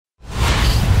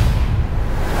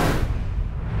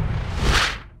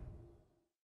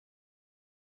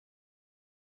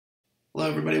Hello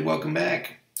everybody, welcome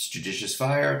back. It's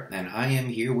JudiciousFire, and I am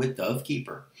here with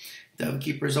Dovekeeper.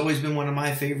 Dovekeeper has always been one of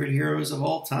my favorite heroes of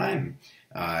all time.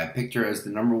 I picked her as the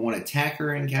 #1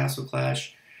 attacker in Castle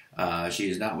Clash. She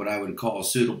is not what I would call a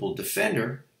suitable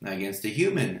defender against a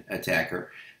human attacker,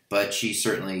 but she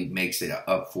certainly makes it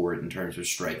up for it in terms of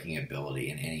striking ability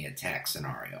in any attack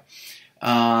scenario.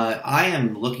 I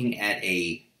am looking at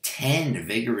a 10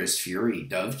 Vigorous Fury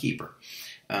Dovekeeper.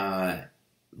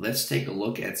 Let's take a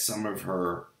look at some of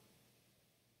her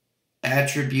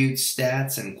attributes,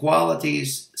 stats, and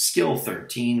qualities. Skill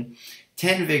 13,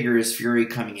 10 Vigorous Fury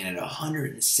coming in at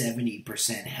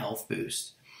 170% health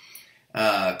boost.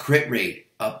 Crit rate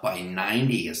up by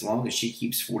 90 as long as she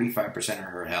keeps 45% of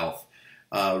her health.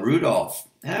 Rudolph.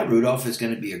 Rudolph is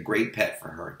going to be a great pet for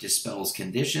her. Dispels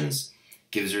conditions,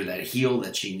 gives her that heal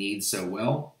that she needs so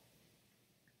well.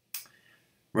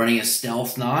 Running a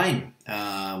Stealth 9,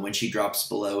 when she drops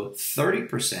below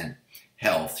 30%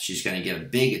 health, she's going to get a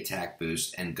big attack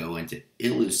boost and go into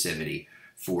Elusivity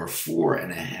for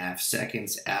 4.5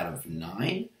 seconds out of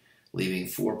 9, leaving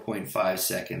 4.5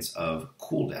 seconds of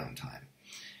cooldown time.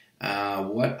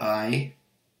 What I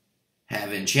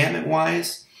have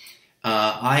enchantment-wise,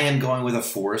 I am going with a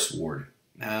Forest Ward.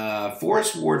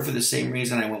 Forest Ward for the same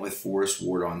reason I went with Forest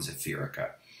Ward on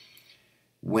Zephyrica.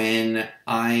 When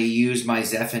I use my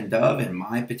Zeph and Dove in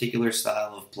my particular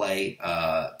style of play,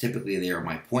 typically they are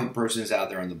my point persons out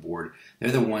there on the board.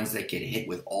 They're the ones that get hit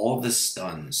with all of the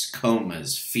stuns,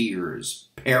 comas, fears,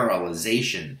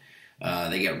 paralyzation.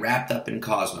 They get wrapped up in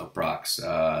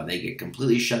Cosmoprocs. They get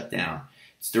completely shut down.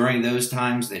 It's during those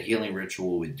times that Healing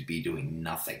Ritual would be doing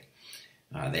nothing.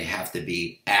 They have to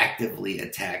be actively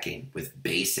attacking with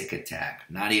basic attack.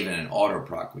 Not even an auto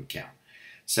proc would count.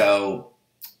 So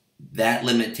that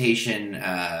limitation,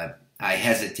 I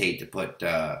hesitate to put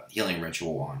Healing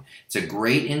Ritual on. It's a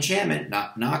great enchantment,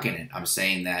 not knocking it. I'm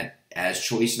saying that as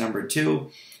choice number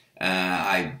 2,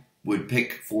 I would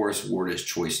pick Forest Ward as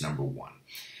choice number 1.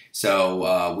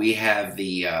 So we have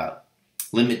the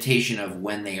limitation of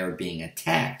when they are being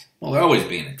attacked. Well, they're always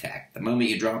being attacked. The moment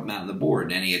you drop them out on the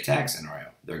board in any attack scenario,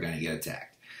 they're going to get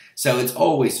attacked. So it's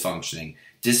always functioning,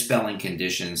 dispelling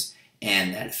conditions,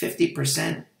 and that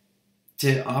 50%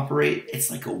 to operate,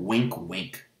 it's like a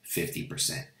wink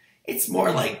 50%. It's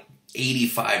more like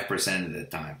 85% of the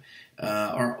time,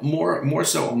 or more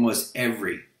so almost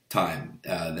every time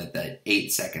that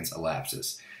 8 seconds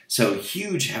elapses. So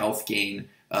huge health gain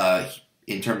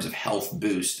in terms of health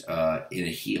boost in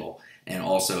a heal, and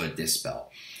also a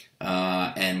dispel.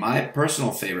 And my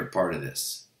personal favorite part of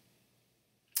this,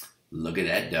 look at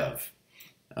that Dove.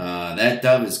 That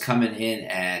Dove is coming in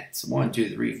at 1,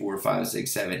 2, 3, 4, 5,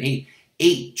 6, 7, 8.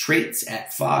 8 traits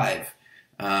at 5,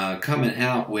 coming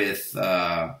out with,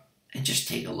 and just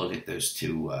take a look at those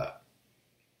 2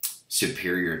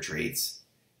 superior traits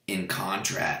in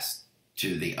contrast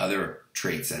to the other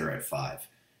traits that are at 5.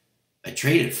 A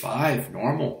trait at 5,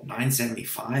 normal,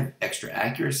 975, extra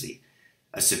accuracy.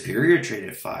 A superior trait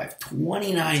at 5,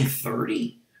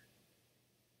 2930.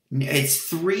 It's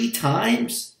 3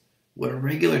 times what a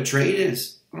regular trait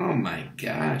is. Oh my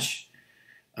gosh.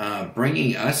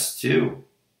 Bringing us to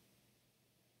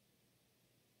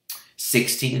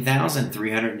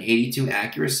 16,382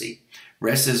 accuracy.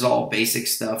 Rest is all basic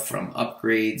stuff from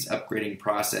upgrades, upgrading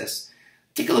process.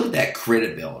 Take a look at that crit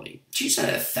ability. She's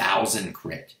at 1,000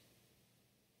 crit.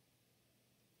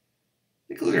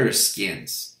 Take a look at her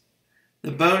skins.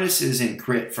 The bonuses in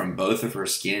crit from both of her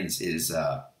skins is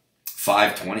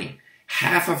 520.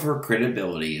 Half of her crit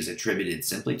ability is attributed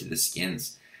simply to the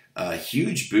skins. A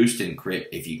huge boost in crit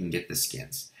if you can get the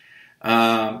skins.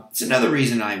 It's another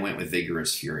reason I went with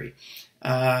Vigorous Fury.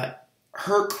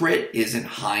 Her crit isn't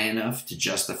high enough to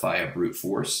justify a brute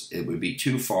force. It would be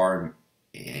too far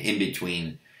in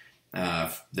between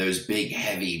those big,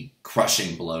 heavy,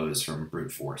 crushing blows from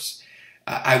brute force.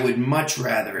 I would much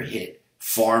rather hit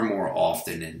far more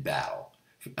often in battle,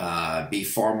 be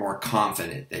far more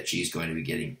confident that she's going to be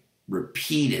getting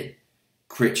repeated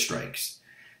crit strikes,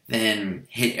 then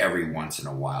hit every once in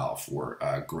a while for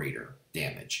greater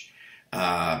damage.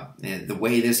 The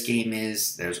way this game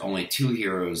is, there's only 2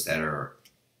 heroes that are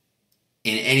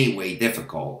in any way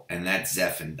difficult, and that's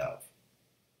Zeph and Dove.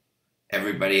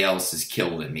 Everybody else is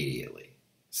killed immediately.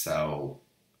 So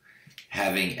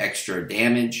having extra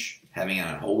damage, having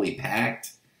an Unholy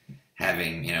Pact,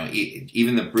 having,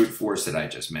 even the brute force that I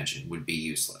just mentioned would be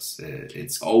useless.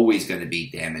 It's always going to be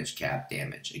damage cap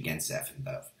damage against Zeph and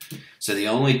Dove. So the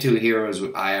only 2 heroes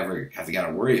I ever have got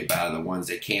to worry about are the ones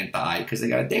that can't die because they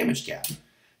got a damage cap.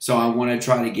 So I want to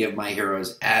try to give my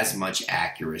heroes as much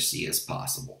accuracy as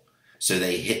possible so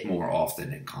they hit more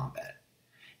often in combat.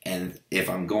 And if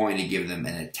I'm going to give them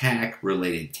an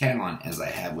attack-related talent, as I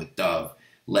have with Dove,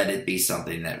 let it be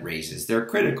something that raises their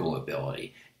critical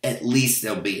ability. At least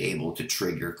they'll be able to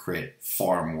trigger crit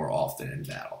far more often in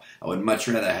battle. I would much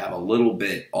rather have a little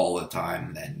bit all the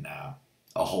time than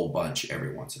a whole bunch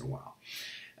every once in a while.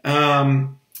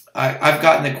 I've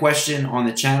gotten the question on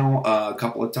the channel a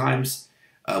couple of times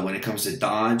when it comes to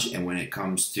dodge and when it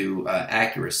comes to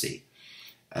accuracy.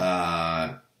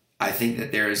 I think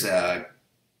that there's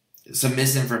some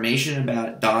misinformation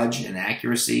about dodge and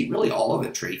accuracy, really all of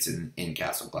the traits in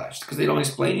Castle Clash, because they don't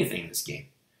explain anything in this game.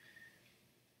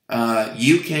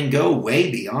 You can go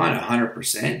way beyond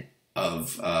 100%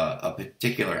 of a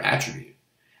particular attribute.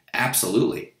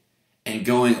 Absolutely. And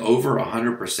going over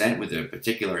 100% with a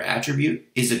particular attribute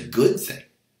is a good thing.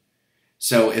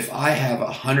 So if I have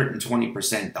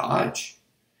 120% dodge,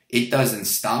 it doesn't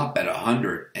stop at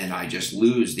 100 and I just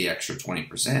lose the extra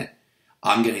 20%.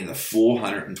 I'm getting the full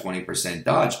 120%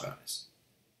 dodge bonus.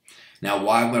 Now,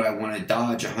 why would I want to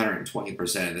dodge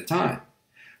 120% of the time?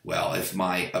 Well, if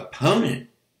my opponent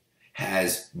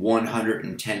has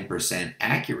 110%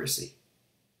 accuracy,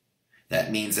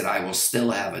 that means that I will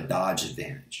still have a dodge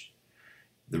advantage.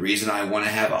 The reason I want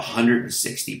to have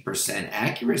 160%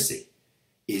 accuracy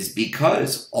is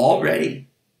because already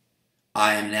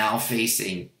I am now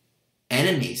facing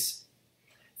enemies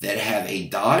that have a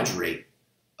dodge rate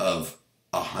of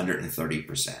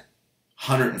 130%,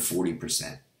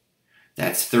 140%.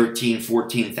 That's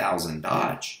 14,000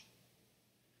 dodge.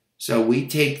 So we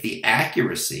take the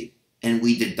accuracy and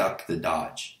we deduct the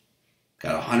dodge.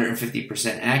 Got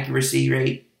 150% accuracy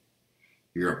rate.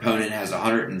 Your opponent has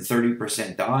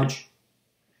 130% dodge.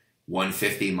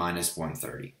 150 minus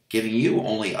 130, giving you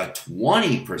only a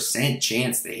 20%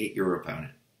 chance to hit your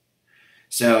opponent.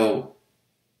 So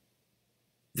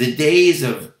the days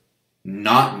of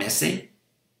not missing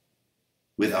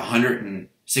with 160%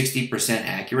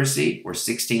 accuracy or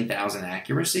 16,000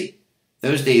 accuracy,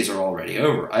 those days are already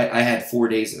over. I had 4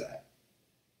 days of that.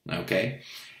 Okay?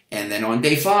 And then on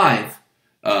day 5,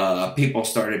 people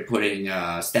started putting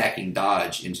stacking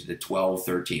dodge into the 12,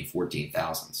 13,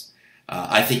 14,000s.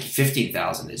 I think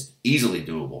 15,000 is easily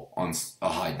doable on a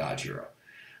high dodge hero.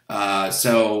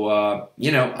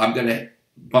 You know, I'm going to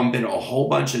bump into a whole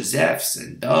bunch of Zephs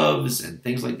and Doves and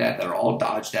things like that that are all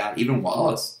dodged out, even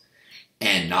Wallace,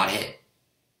 and not hit.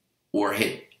 Or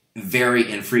hit very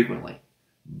infrequently.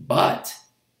 But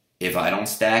if I don't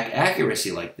stack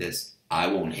accuracy like this, I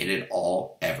won't hit it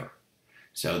all ever.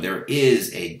 So there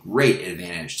is a great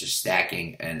advantage to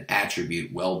stacking an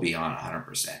attribute well beyond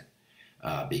 100%.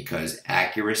 Because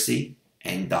accuracy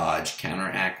and dodge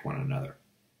counteract one another.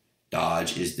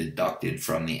 Dodge is deducted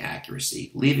from the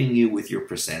accuracy, leaving you with your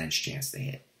percentage chance to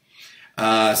hit.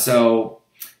 So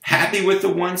happy with the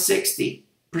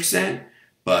 160%,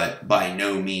 but by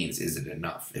no means is it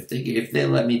enough. If they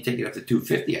let me take it up to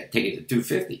 250, I'd take it to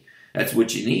 250. That's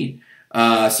what you need.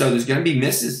 So there's going to be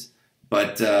misses,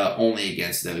 but only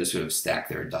against those who have stacked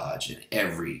their dodge in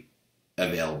every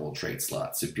available trait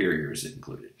slot, superiors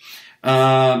included.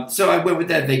 So I went with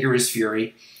that Vigorous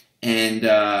Fury, and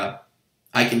I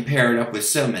can pair it up with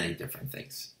so many different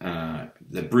things.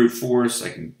 The Brute Force,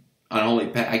 I can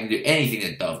do anything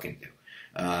that Dove can do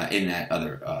in that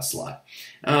other slot.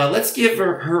 Let's give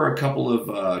her a couple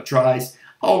of tries.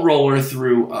 I'll roll her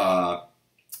through,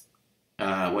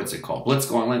 what's it called? Blitz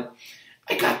Gauntlet.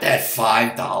 I got that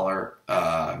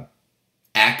 $5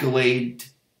 Accolade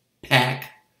pack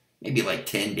maybe like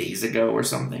 10 days ago or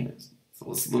something. So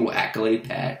this little Accolade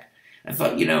pack. I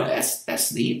thought, you know,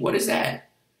 that's neat. What is that?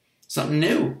 Something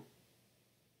new.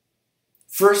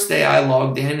 First day I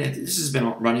logged in, this has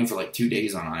been running for like 2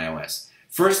 days on iOS.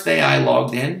 First day I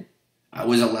logged in, I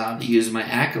was allowed to use my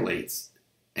accolades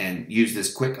and use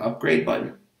this quick upgrade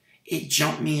button. It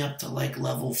jumped me up to like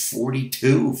level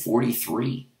 42,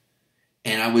 43.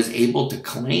 And I was able to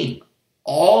claim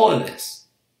all of this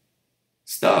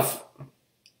stuff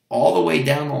all the way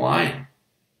down the line.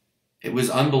 It was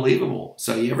unbelievable.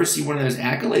 So you ever see one of those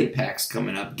accolade packs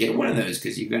coming up, get one of those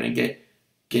because you're going to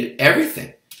get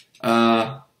everything.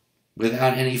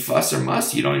 Without any fuss or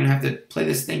muss. You don't even have to play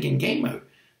this thing in game mode.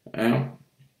 You know?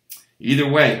 Either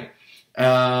way.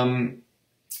 And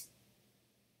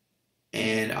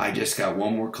I just got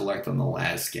one more collect on the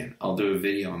last skin. I'll do a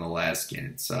video on the last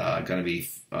skin. It's going to be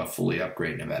fully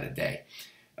upgraded in about a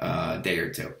day or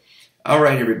two. All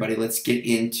right, everybody, let's get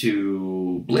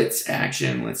into Blitz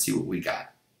action. Let's see what we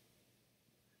got.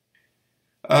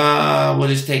 We'll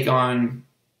just take on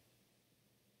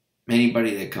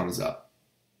anybody that comes up.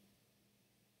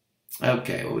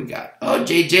 Okay, what we got? Oh,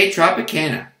 JJ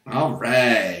Tropicana. All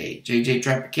right. JJ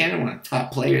Tropicana, one of the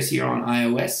top players here on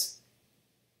iOS.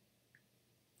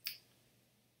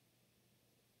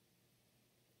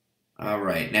 All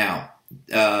right. Now,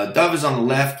 Dove is on the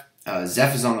left.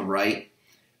 Zeph is on the right.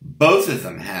 Both of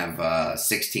them have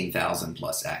 16,000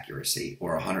 plus accuracy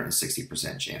or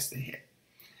 160% chance to hit.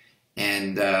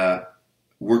 And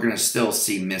we're going to still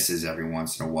see misses every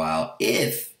once in a while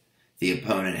if the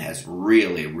opponent has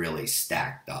really, really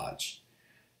stacked dodge.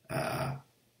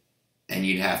 And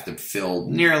you'd have to fill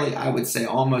nearly, I would say,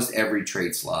 almost every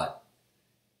trait slot.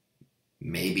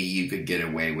 Maybe you could get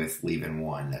away with leaving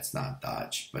one that's not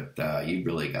dodge, but you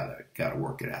really gotta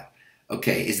work it out.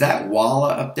 Okay, is that Walla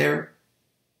up there?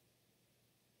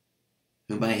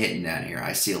 Who am I hitting down here?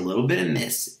 I see a little bit of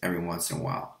miss every once in a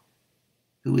while.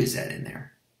 Who is that in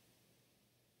there?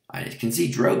 I can see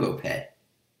Drogo Pet.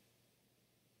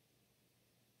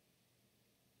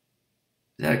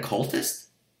 Is that a cultist?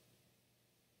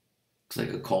 Looks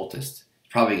like a cultist.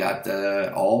 Probably got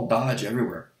all dodge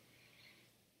everywhere.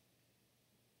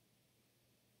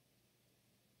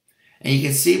 And you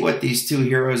can see what these two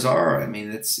heroes are. I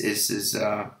mean,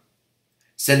 said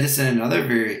this in another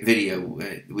video.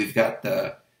 We've got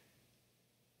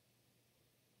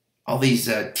all these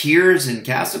tiers in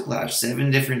Castle Clash.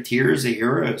 7 different tiers of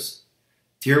heroes.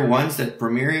 Tier 1's the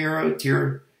premier hero.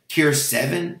 Tier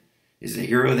 7 is a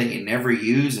hero that you never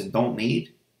use and don't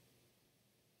need.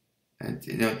 And,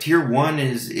 you know, Tier 1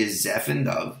 is Zeph and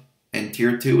Dove, and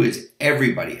Tier 2 is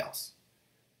everybody else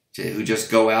who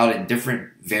just go out in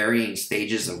different varying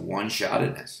stages of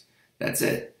one-shottedness. That's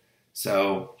it.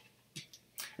 So,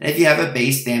 and if you have a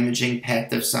base damaging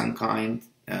pet of some kind,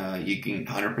 you can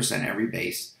 100% every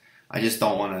base. I just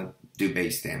don't want to do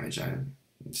base damage. I'm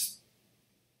just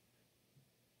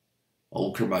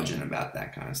old curmudgeon about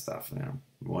that kind of stuff. You know,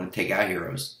 we want to take out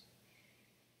heroes.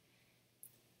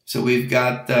 So we've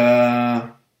got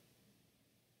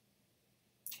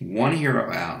one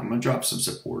hero out. I'm going to drop some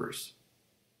supporters.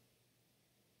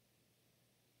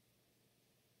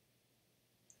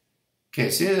 Okay,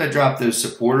 as soon as I dropped those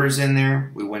supporters in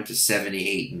there, we went to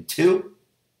 78 and 2,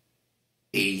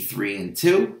 83 and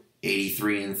 2,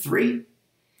 83 and 3.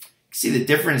 See the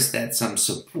difference that some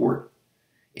support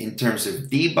in terms of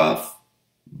debuff,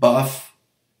 buff,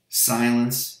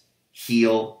 silence,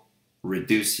 heal,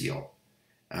 reduce heal.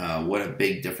 What a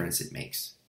big difference it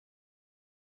makes.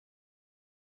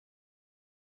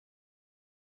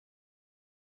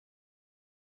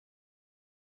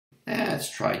 Let's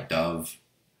try Dove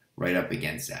right up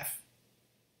against Zeph.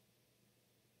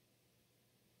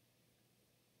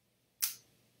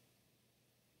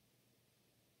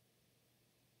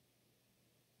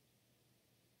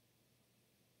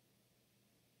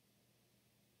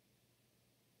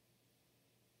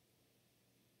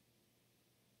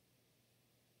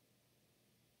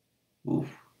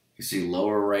 Oof. You see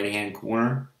lower right-hand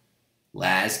corner,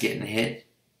 Laz getting hit.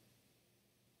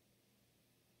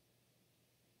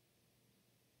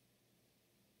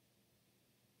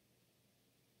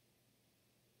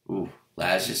 Ooh,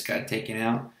 Laz just got taken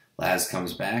out. Laz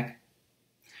comes back.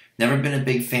 Never been a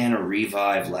big fan of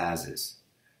Revive Laz's.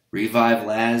 Revive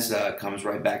Laz comes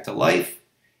right back to life,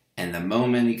 and the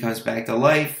moment he comes back to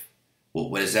life,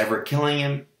 what is ever killing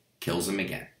him, kills him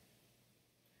again.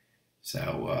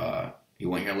 So, you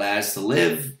want your Laz to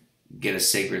live, get a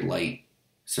Sacred Light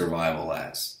Survival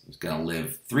Laz. It's going to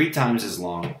live 3 times as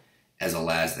long as a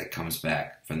Laz that comes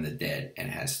back from the dead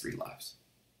and has 3 lives.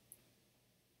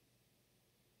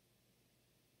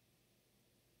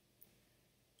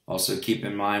 Also keep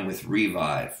in mind with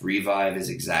Revive, Revive is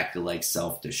exactly like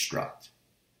Self-Destruct.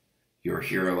 Your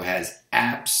hero has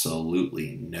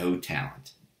absolutely no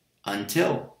talent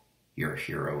until your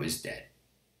hero is dead.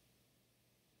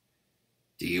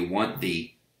 Do you want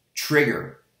the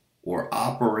trigger or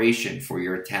operation for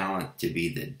your talent to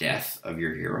be the death of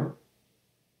your hero?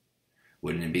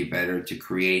 Wouldn't it be better to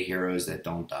create heroes that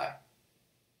don't die?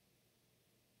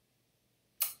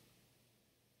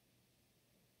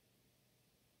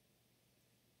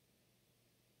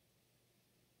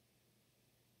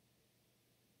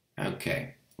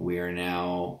 Okay, we are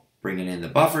now bringing in the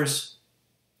buffers.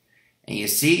 And you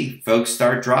see, folks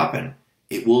start dropping.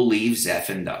 It will leave Zeph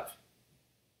and Dove.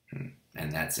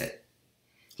 And that's it.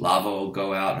 Lava will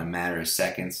go out in a matter of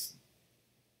seconds.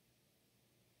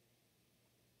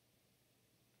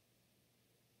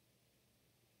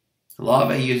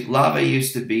 Lava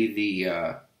used to be the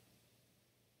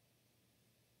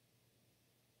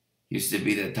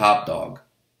top dog.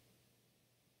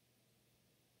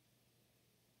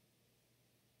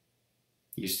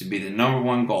 Used to be the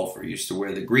 #1 golfer. Used to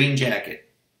wear the green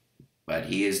jacket, but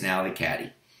he is now the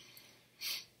caddy.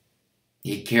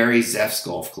 He carries Zeph's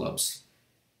golf clubs.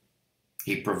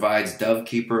 He provides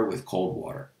Dovekeeper with cold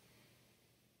water.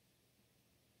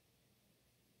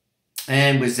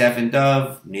 And with Zeph and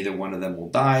Dove, neither one of them will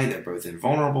die. They're both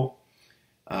invulnerable.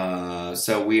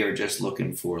 So we are just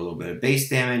looking for a little bit of base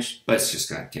damage, but it's just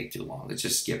going to take too long. Let's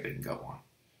just skip it and go on.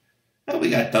 Oh, we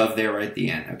got Dove there right at the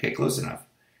end. Okay, close enough.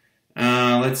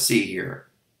 Let's see here.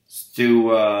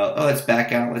 Let's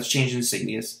back out. Let's change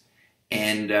insignias.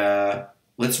 And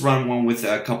let's run one with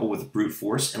a couple with brute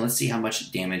force, and let's see how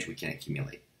much damage we can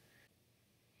accumulate.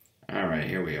 All right,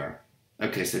 here we are.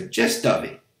 Okay, so just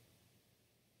Dovey.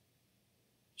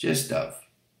 Just Dove.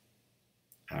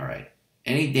 All right.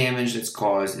 Any damage that's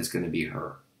caused is going to be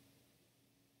her.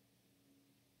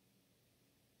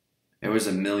 There was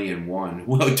 1,000,001.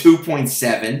 Whoa,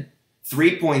 2.7.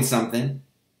 3 point something.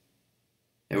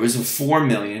 There was a 4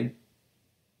 million.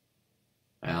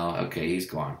 Well, okay, he's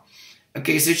gone.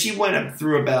 Okay, so she went up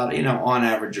through about, on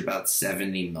average about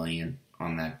 70 million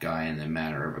on that guy in the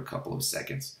matter of a couple of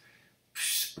seconds.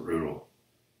 It's brutal.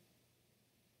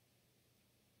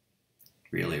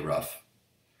 Really rough.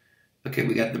 Okay,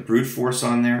 we got the brute force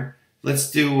on there.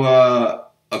 Let's do a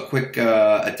quick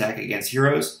attack against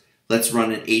heroes. Let's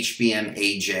run an HBM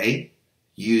AJ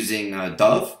using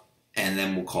Dove, and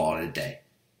then we'll call it a day.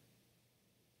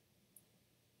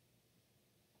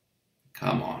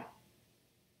 Come on.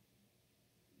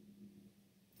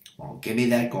 Come on, give me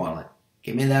that gauntlet.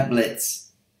 Give me that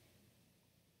blitz.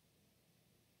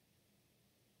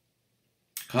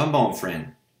 Come on,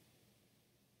 friend.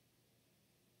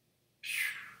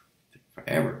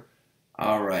 Forever.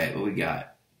 All right, what we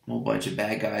got? A whole bunch of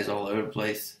bad guys all over the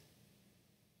place.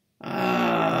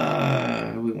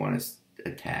 Who we want to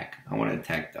attack? I want to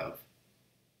attack Dove.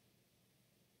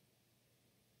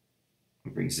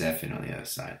 I'll bring Zeph in on the other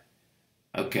side.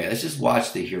 Okay, let's just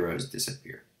watch the heroes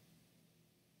disappear.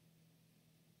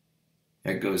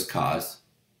 There goes Kaz.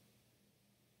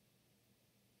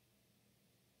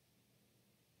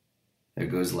 There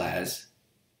goes Laz.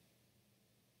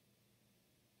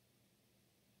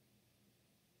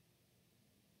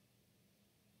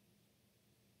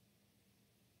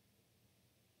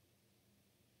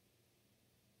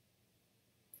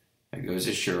 There goes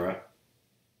Ashura.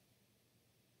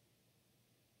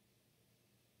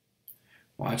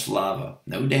 Watch Lava.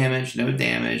 No damage, no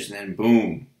damage, and then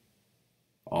boom.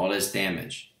 All this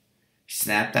damage. He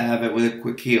snapped out of it with a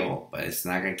quick heal, but it's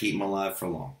not going to keep him alive for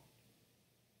long.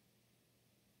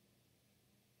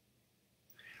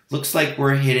 Looks like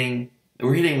we're hitting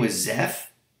with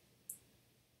Zeph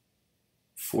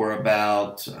for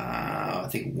about, I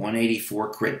think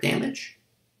 184 crit damage.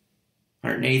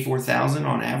 184,000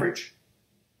 on average.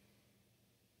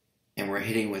 And we're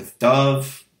hitting with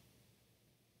Dove.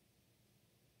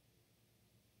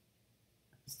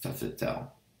 It's tough to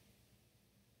tell.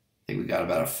 I think we got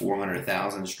about a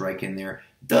 400,000 strike in there.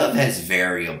 Dove has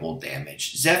variable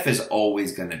damage. Zeph is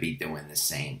always going to be doing the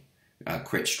same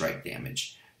crit strike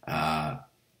damage.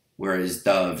 Whereas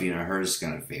Dove, hers is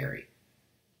going to vary.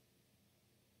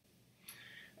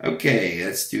 Okay,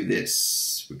 let's do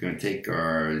this. We're going to take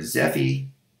our Zeffy,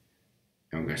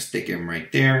 and we're going to stick him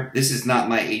right there. This is not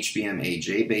my HBM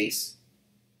AJ base.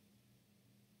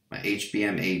 My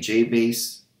HBM AJ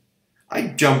base, I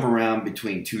jump around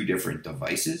between two different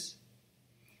devices.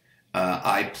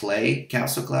 I play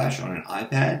Castle Clash on an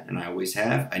iPad, and I always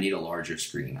have. I need a larger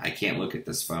screen. I can't look at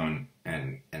this phone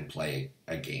and play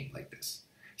a game like this.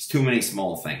 It's too many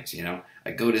small things,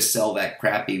 I go to sell that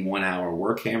crappy 1 hour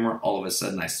work hammer. All of a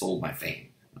sudden, I sold my fame.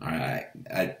 All right,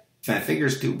 my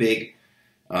finger's too big,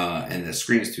 and the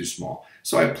screen's too small.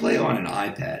 So I play on an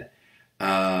iPad,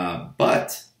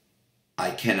 but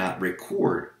I cannot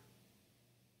record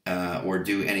or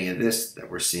do any of this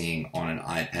that we're seeing on an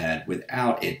iPad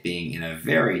without it being in a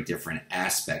very different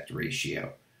aspect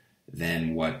ratio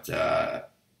than what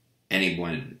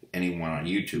anyone on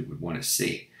YouTube would want to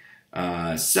see.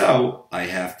 So I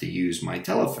have to use my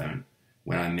telephone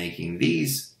when I'm making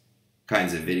these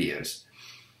kinds of videos.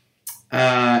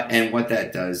 And what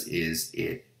that does is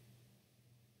it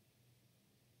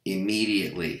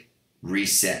immediately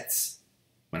resets.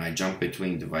 When I jump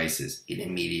between devices, it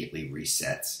immediately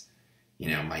resets.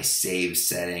 My save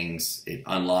settings, it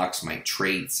unlocks my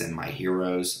traits and my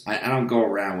heroes. I don't go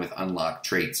around with unlocked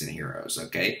traits and heroes,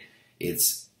 okay?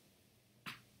 It's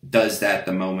does that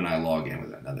the moment I log in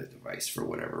with another device for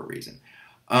whatever reason.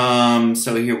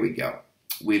 So here we go.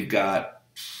 We've got,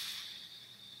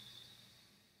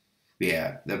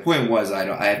 the point was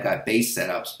I've got base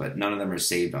setups, but none of them are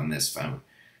saved on this phone.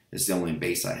 It's the only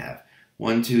base I have.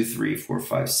 1, 2, 3, 4,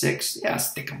 5, 6. Yeah,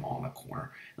 stick them all in the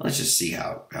corner. Let's just see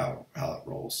how it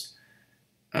rolls.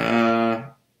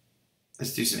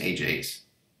 Let's do some AJs.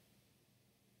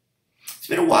 It's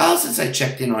been a while since I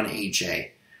checked in on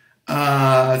AJ.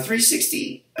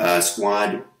 360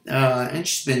 squad, and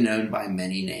she's been known by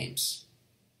many names.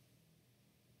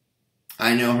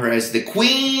 I know her as the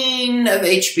Queen of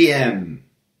HBM.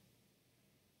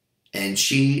 And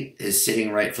she is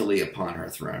sitting rightfully upon her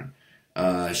throne.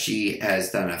 She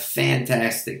has done a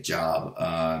fantastic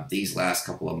job these last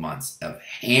couple of months of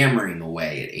hammering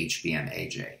away at HBM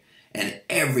AJ. And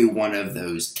every one of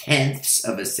those tenths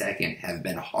of a second have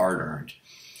been hard-earned.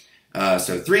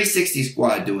 So 360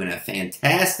 Squad doing a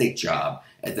fantastic job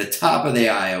at the top of the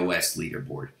iOS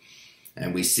leaderboard.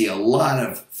 And we see a lot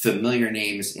of familiar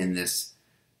names in this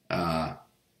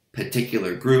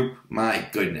particular group. My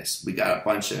goodness, we got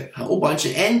a whole bunch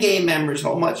of endgame members, a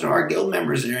whole bunch of our guild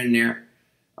members are in there.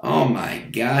 Oh my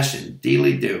gosh, and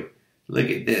dealy do. Look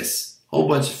at this. Whole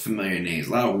bunch of familiar names.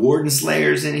 A lot of Warden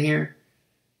Slayers in here.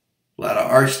 A lot of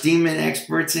Archdemon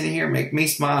experts in here. Make me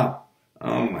smile.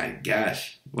 Oh my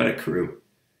gosh, what a crew.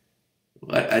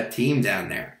 What a team down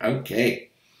there. Okay.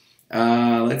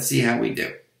 Let's see how we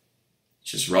do.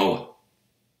 Just roll it.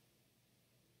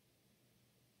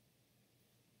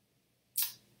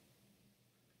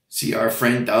 See our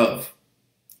friend Dove.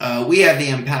 We have the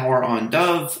Empower on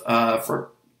Dove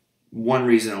for one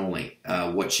reason only.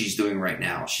 What she's doing right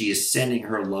now. She is sending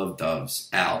her love doves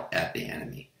out at the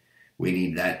enemy. We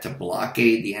need that to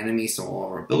blockade the enemy so all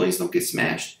of our buildings don't get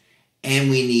smashed.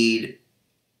 And we need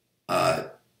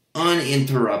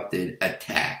uninterrupted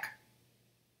attack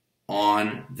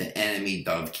on the enemy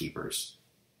dove keepers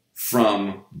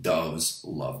from Dove's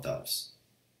love doves.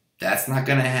 That's not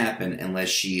going to happen unless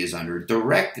she is under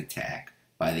direct attack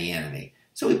by the enemy.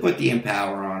 So we put the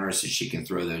Empower on her so she can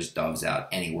throw those doves out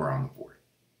anywhere on the board.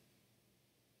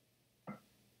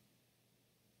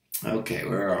 Okay,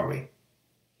 where are we?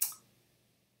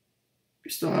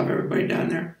 We still have everybody down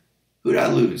there? Who did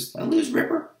I lose? Did I lose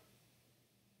Ripper?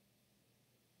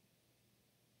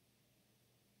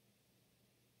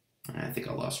 I think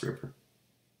I lost Ripper.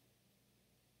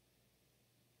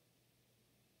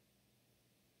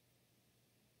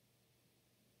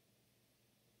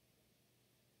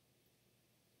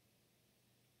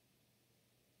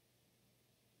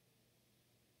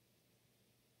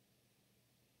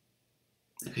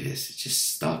 Look at this. It's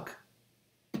just stuck.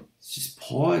 It's just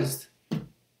paused. I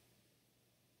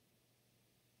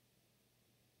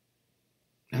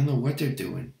don't know what they're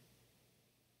doing.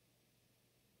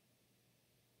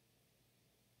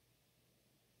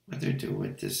 What they're doing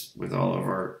with this, with all of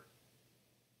our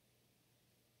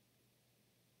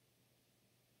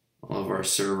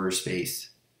server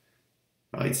space.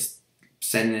 Probably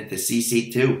sending it to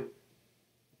CC2.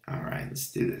 All right,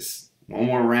 let's do this. One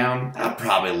more round. I'll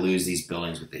probably lose these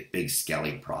buildings with a big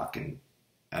skelly proc in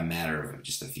a matter of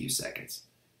just a few seconds.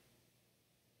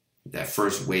 That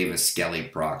first wave of skelly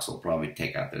procs will probably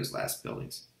take out those last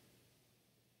buildings.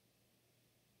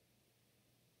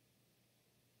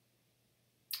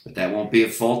 But that won't be a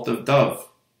fault of Dove.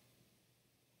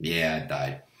 Yeah, I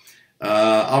died.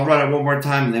 I'll run it one more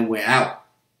time and then we're out.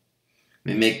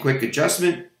 Let me make a quick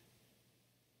adjustment.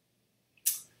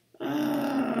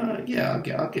 Yeah,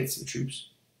 I'll get some troops.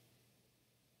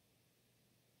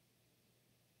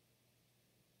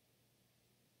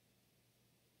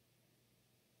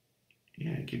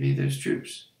 Yeah, give me those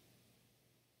troops.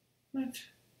 What?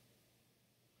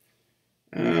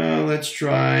 Let's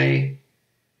try.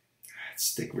 Let's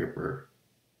stick Ripper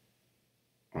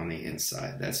on the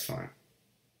inside. That's fine.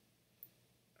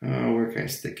 Where can I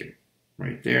stick it?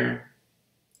 Right there.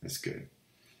 That's good.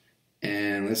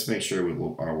 And let's make sure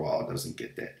our wall doesn't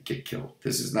get killed.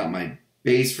 This is not my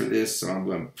base for this, so I'm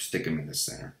going to stick them in the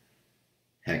center.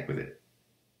 Heck with it.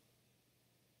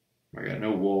 I got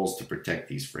no walls to protect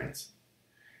these friends.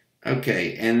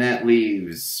 Okay, and that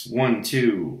leaves 1,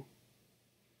 2.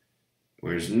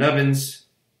 Where's Nubbins?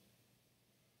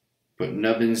 Put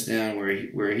Nubbins down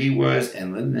where he was,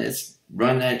 and then let's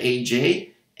run that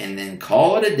AJ, and then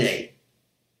call it a day.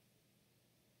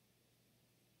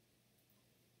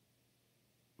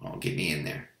 Oh, get me in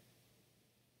there.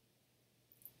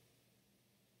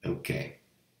 Okay.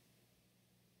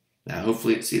 Now,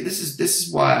 hopefully, see, this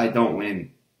is why I don't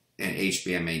win an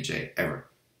HBM AJ ever.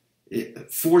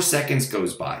 4 seconds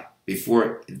goes by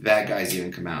before the bad guys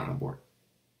even come out on the board.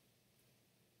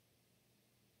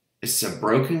 It's a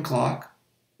broken clock.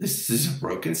 This is a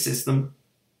broken system.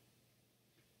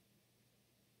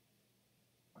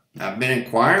 I've been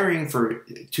inquiring for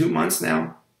 2 months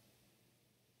now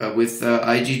with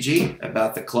IGG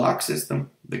about the clock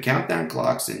system, the countdown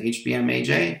clocks in HBM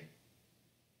AJ.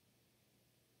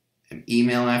 And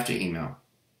email after email.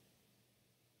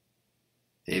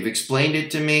 They've explained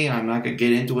it to me. I'm not going to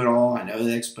get into it all. I know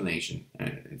the explanation.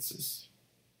 It's just...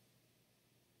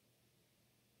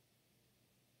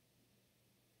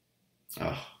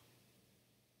 Oh,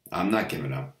 I'm not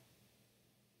giving up.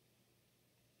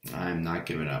 I'm not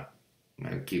giving up.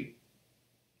 I'll keep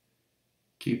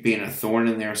being a thorn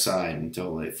in their side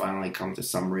until they finally come to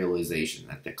some realization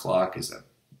that the clock is an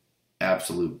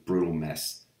absolute brutal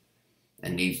mess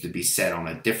and needs to be set on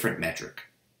a different metric.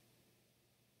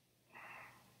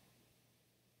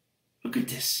 Look at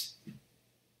this.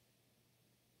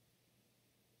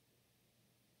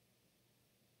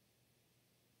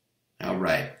 All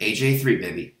right, AJ3,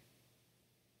 baby.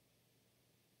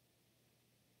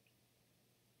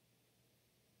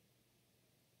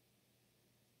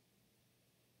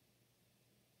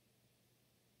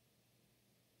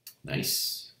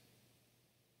 Nice.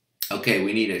 Okay,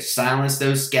 we need to silence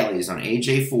those skellies on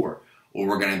AJ4, or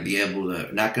we're going to be able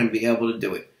to, not going to be able to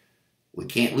do it. We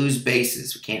can't lose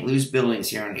bases. We can't lose buildings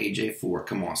here on AJ4.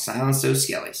 Come on, silence those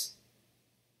skellies.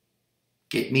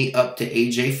 Get me up to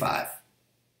AJ5.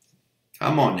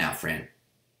 Come on now, friend.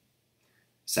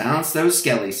 Silence those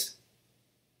skellies.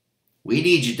 We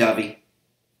need you, Dovey.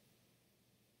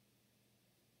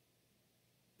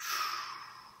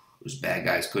 Those bad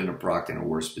guys couldn't have procced in a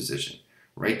worse position.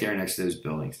 Right there next to those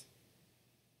buildings.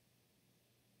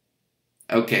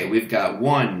 Okay, we've got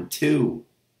 1, 2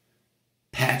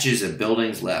 patches of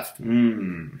buildings left.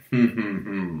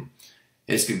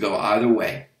 This could go either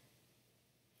way.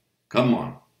 Come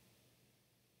on.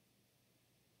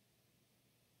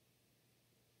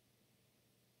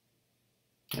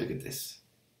 Look at this.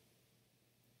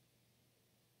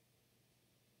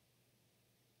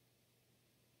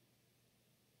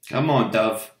 Come on,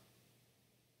 Dove.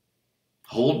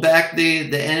 Hold back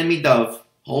the enemy Dove.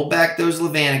 Hold back those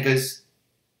Levanicas.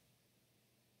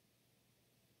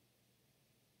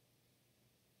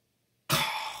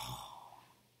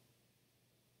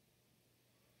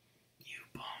 You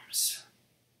bums.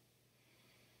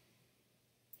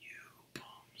 You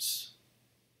bums.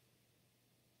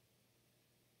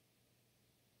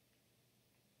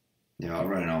 Yeah, I'll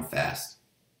run it on fast.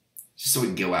 Just so we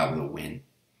can go out with a win.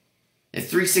 If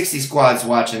 360 Squad's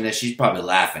watching this, she's probably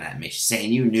laughing at me. She's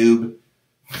saying, you noob.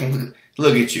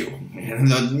 Look at you.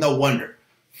 No wonder.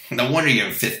 No wonder you're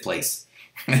in 5th place.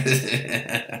 Well,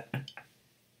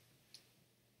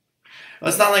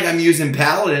 it's not like I'm using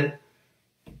Paladin.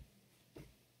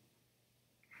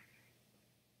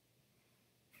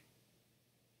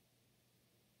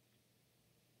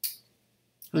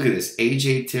 Look at this.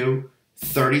 AJ2,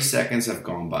 30 seconds have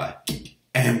gone by.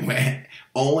 And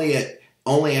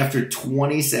only after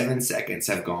 27 seconds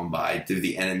have gone by do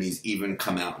the enemies even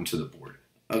come out into the board.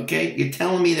 Okay? You're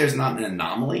telling me there's not an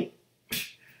anomaly?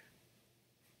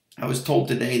 I was told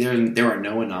today there are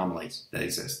no anomalies that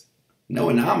exist. No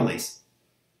anomalies.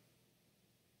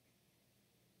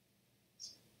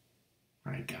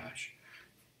 My gosh.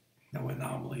 No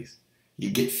anomalies.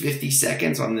 You get 50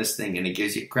 seconds on this thing and it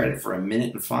gives you credit for 1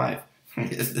 minute and 5.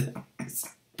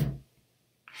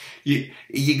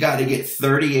 You got to get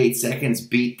 38 seconds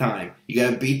beat time. You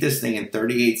got to beat this thing in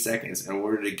 38 seconds in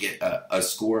order to get a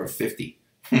score of 50.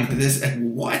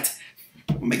 What?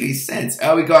 Doesn't make any sense.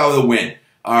 Oh, we go out with a win.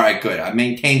 All right, good. I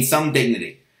maintained some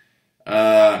dignity.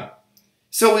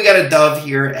 So we got a Dove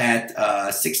here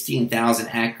at 16,000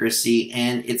 accuracy,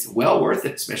 and it's well worth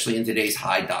it, especially in today's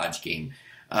high dodge game.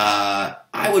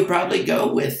 I would probably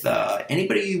go with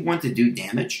anybody you want to do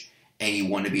damage and you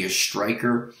want to be a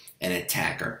striker and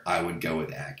attacker. I would go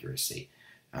with accuracy.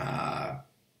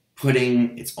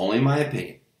 It's only my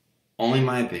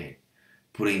opinion,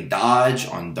 putting dodge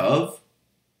on Dove,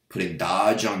 putting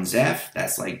dodge on Zeph,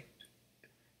 that's like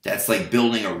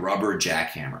building a rubber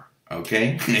jackhammer.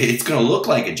 Okay? It's going to look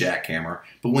like a jackhammer,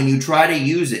 but when you try to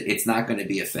use it, it's not going to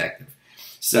be effective.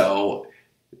 So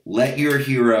let your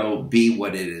hero be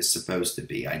what it is supposed to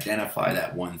be. Identify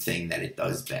that one thing that it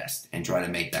does best and try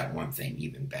to make that one thing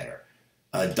even better.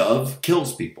 Dove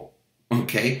kills people.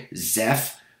 Okay?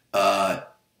 Zeph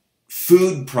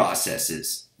food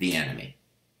processes the enemy.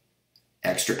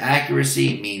 Extra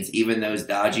accuracy means even those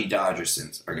dodgy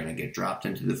Dodgersons are going to get dropped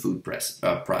into the food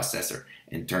processor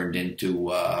and turned into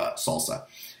salsa.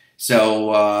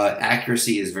 So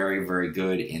accuracy is very, very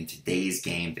good in today's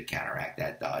game to counteract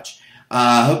that dodge.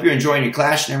 Hope you're enjoying your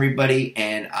clashing, everybody,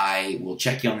 and I will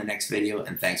check you on the next video,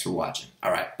 and thanks for watching.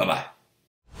 All right, bye-bye.